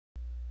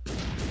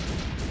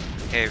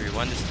Hey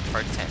everyone, this is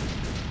part 10.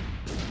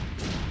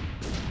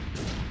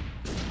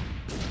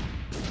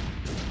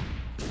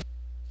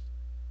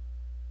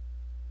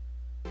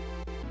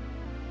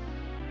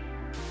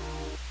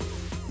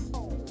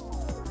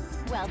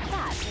 Well,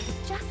 that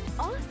was just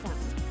awesome.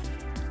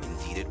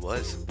 Indeed it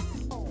was.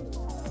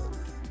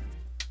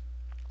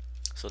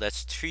 So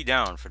that's 3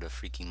 down for the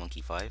freaking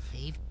Monkey 5.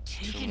 They've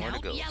 2 taken more to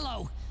out go.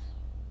 Yellow.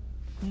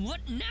 What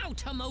now,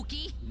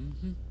 Tomoki?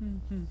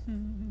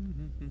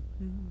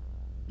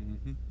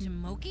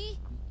 Tomoki?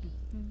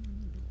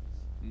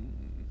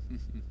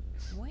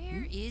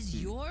 Where is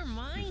your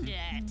mind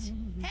at?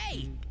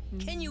 Hey,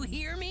 can you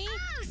hear me?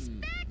 Oh,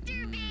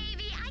 Spectre,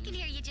 baby! I can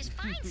hear you just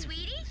fine,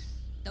 sweetie.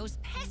 Those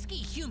pesky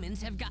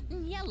humans have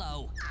gotten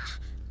yellow.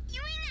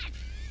 You mean that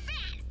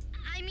fat...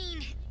 I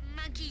mean,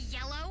 monkey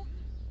yellow?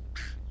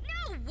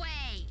 No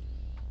way!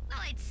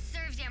 Well, it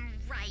serves him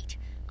right.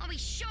 I'll be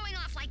showing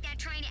off like that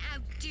trying to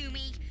outdo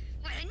me.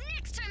 Well, the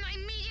next time I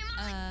meet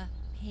him,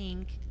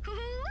 Pink.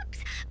 Whoops!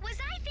 Was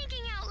I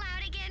thinking out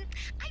loud again?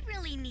 I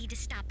really need to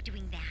stop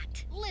doing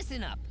that.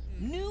 Listen up.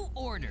 New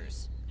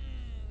orders.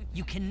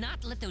 You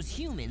cannot let those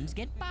humans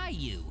get by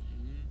you.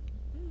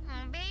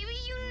 Oh, baby,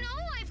 you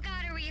know I've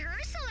got a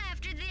rehearsal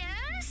after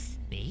this.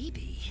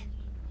 Baby?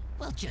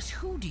 Well, just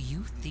who do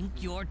you think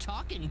you're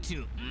talking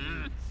to?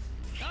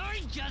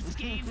 I just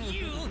gave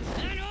you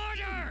an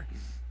order!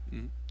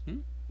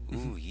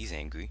 Ooh, he's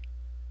angry.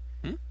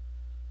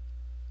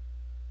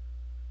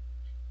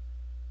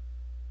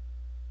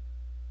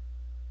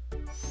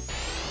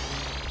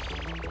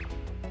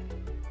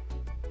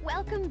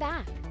 Welcome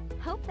back.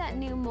 Hope that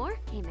new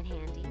morph came in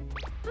handy.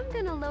 I'm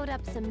gonna load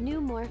up some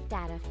new morph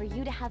data for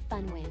you to have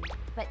fun with.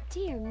 But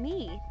dear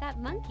me, that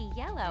monkey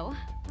yellow.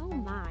 Oh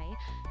my,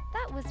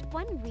 that was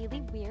one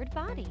really weird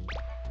body.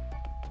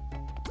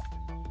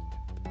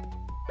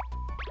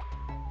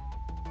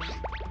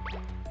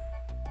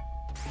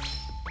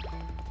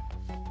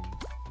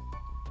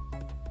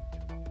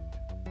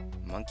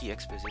 Monkey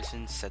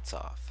exposition sets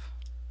off.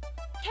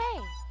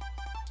 Hey,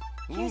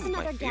 here's Ooh,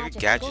 my another favorite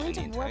gadget gadget I'm in going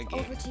the to entire warp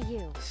over game. to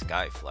you.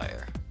 Sky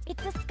Flyer.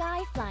 It's a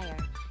sky flyer.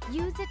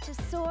 Use it to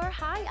soar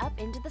high up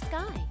into the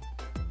sky.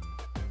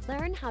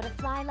 Learn how to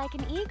fly like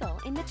an eagle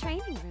in the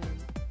training room.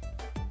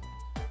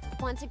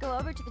 Want to go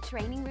over to the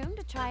training room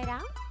to try it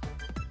out?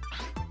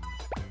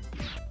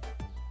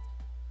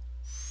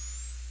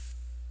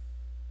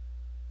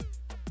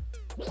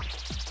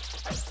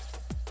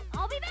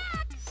 I'll be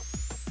back!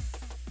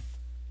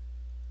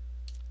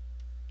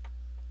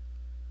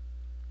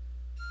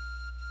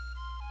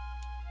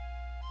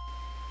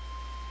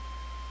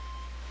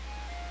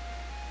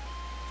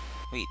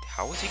 Wait,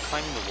 how was he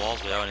climbing the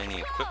walls without any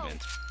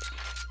equipment?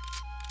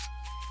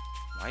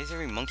 Why is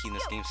every monkey in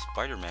this game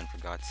Spider-Man, for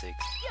God's sake?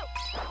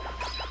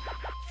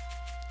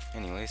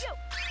 Anyways.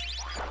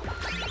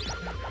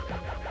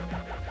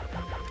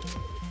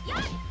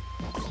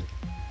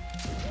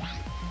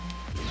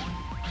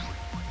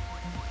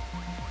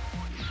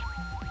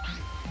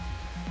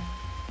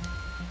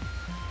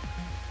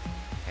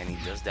 And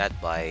he does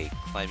that by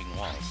climbing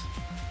walls.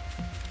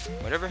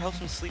 Whatever helps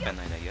him sleep at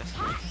night, I guess.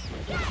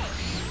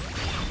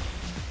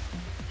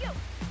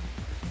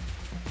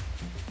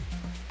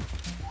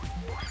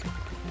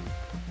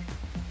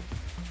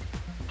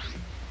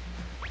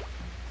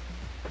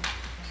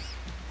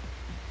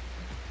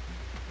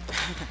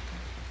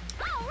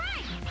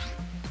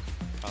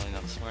 Probably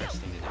not the smartest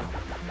thing to do.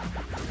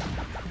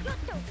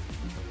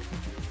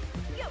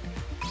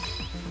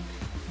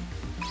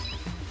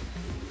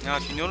 Now,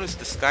 if you notice,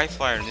 the Sky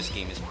Flyer in this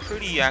game is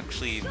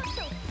actually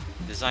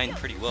designed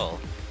pretty well.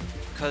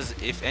 Because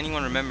if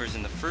anyone remembers,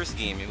 in the first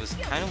game, it was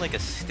kind of like a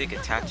stick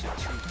attached to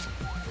 2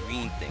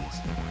 green things.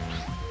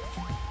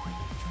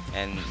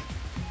 And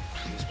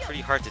it was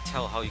pretty hard to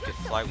tell how you could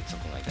fly with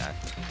something like that.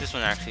 This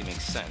one actually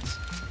makes sense.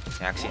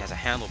 It actually has a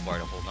handlebar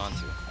to hold on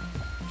to.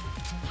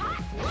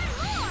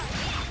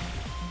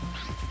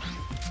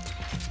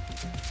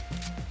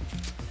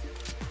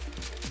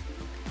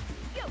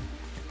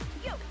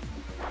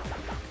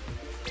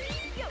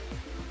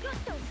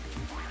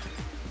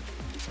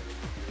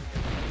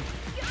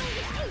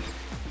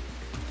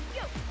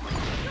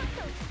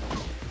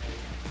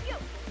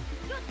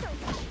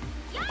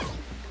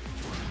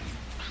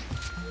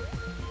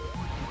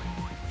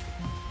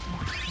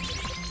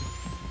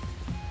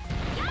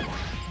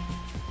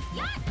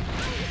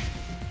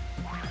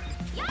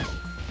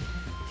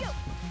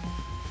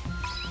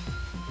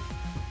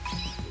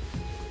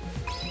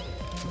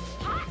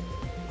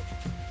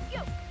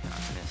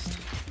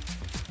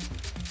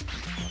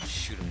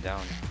 Shoot him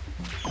down.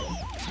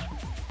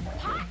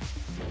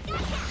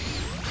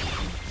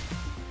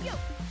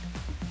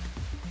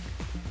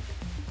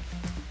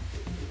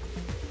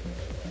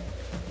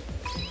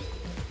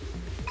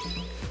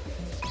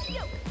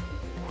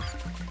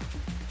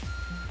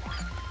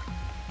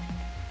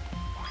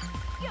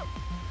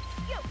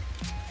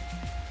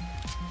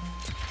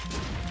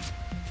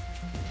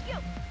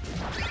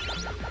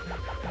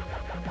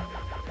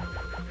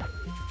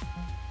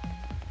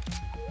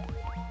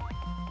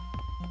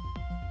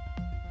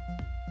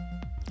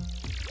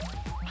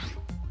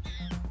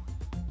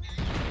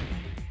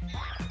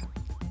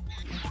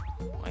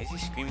 Why is he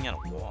screaming at a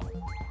wall?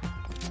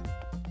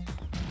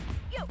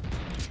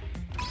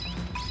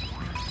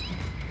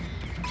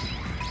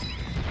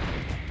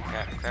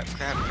 Crap, crap,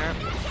 crap, crap.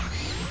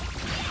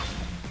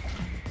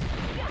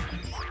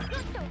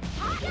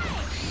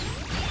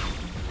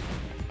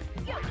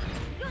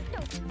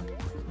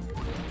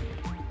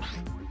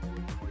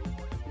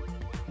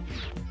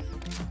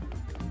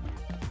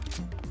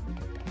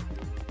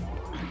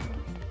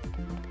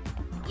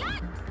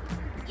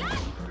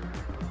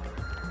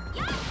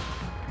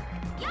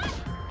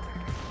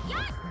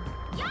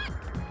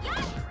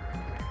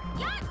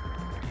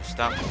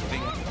 Stop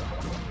moving.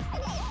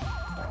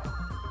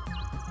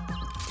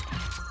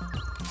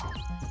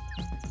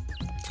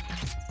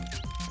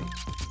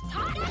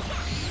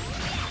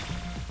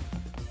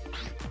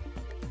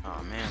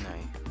 Oh man,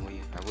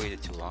 I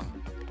waited too long.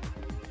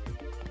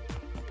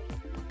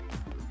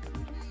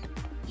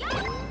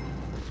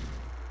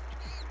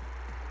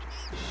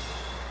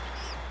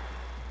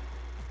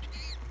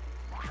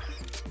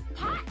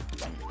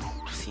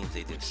 Seems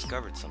they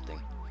discovered something.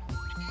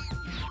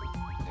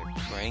 They're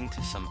praying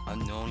to some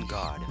unknown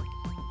god.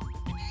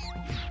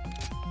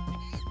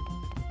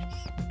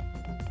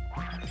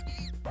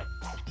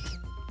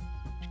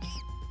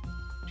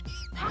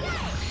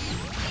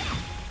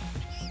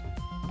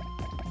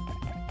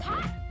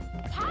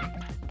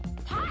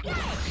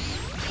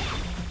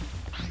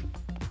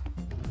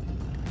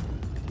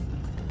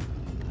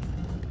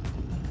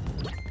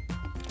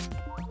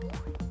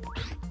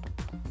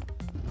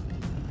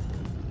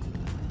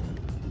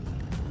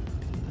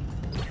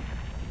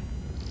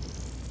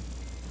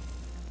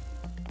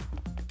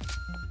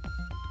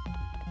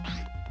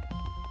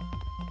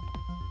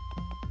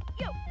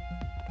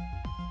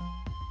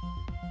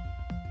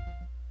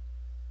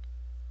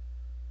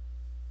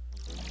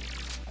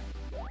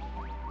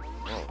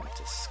 Whoa, it's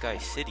a Sky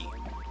City.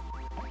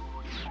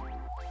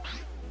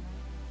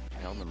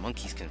 And all the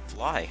monkeys can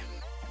fly.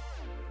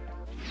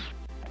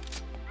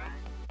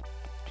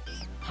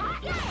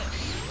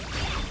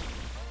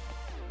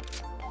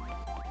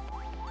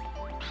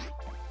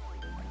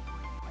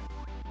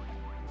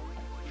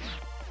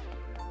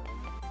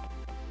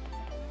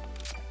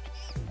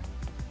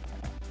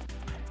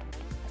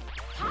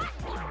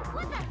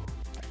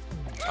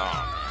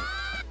 Oh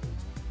man.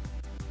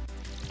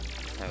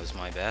 That was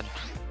my bad.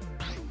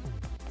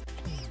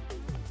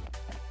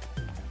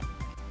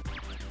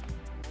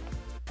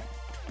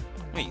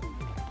 Wait,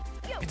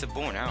 it's a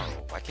bow and arrow.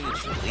 Why can't it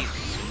shoot lasers?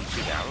 Shouldn't it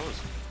shoot arrows?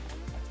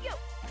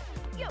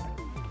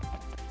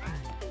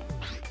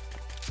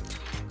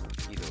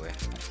 Either way.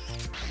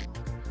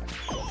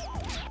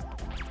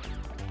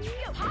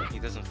 He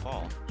doesn't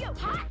fall.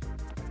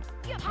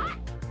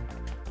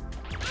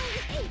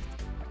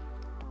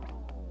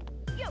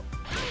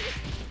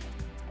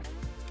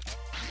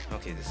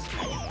 Okay, this is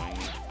kind of annoying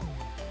me.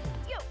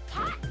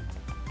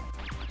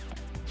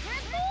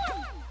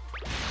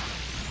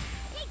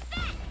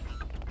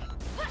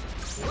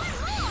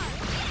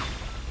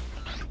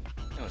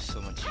 That was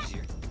so much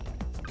easier.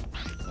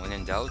 When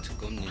in doubt,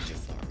 go ninja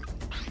form.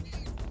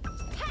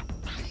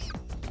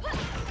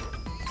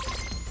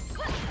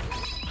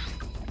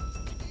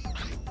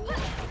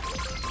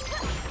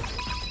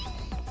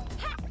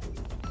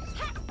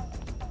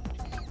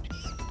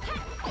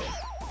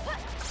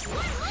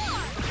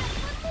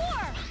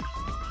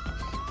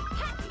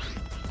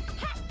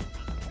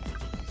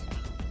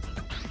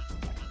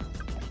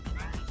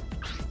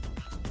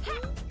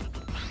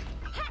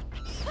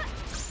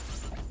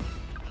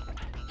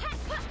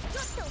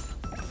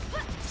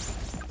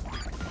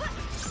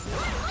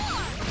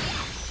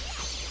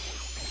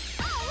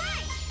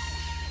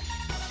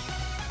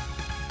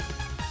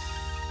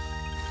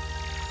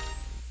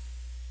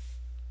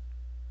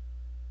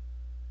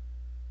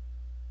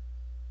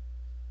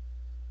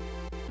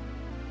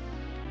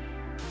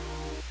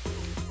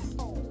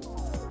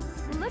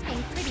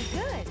 Looking pretty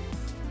good.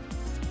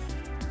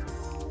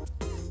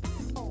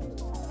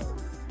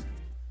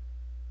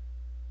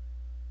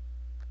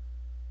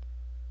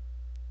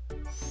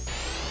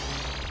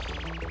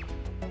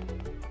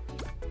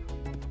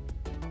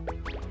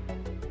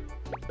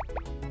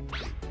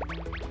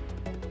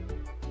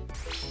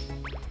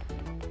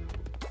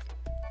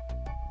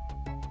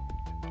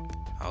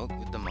 Out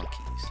with the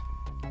monkeys.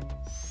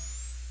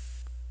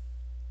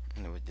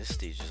 I know what this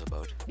stage is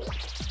about.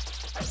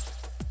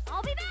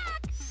 I'll be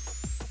back!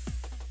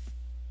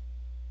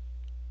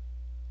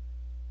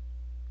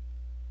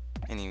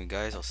 Anyway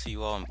guys, I'll see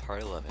you all in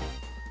part 11.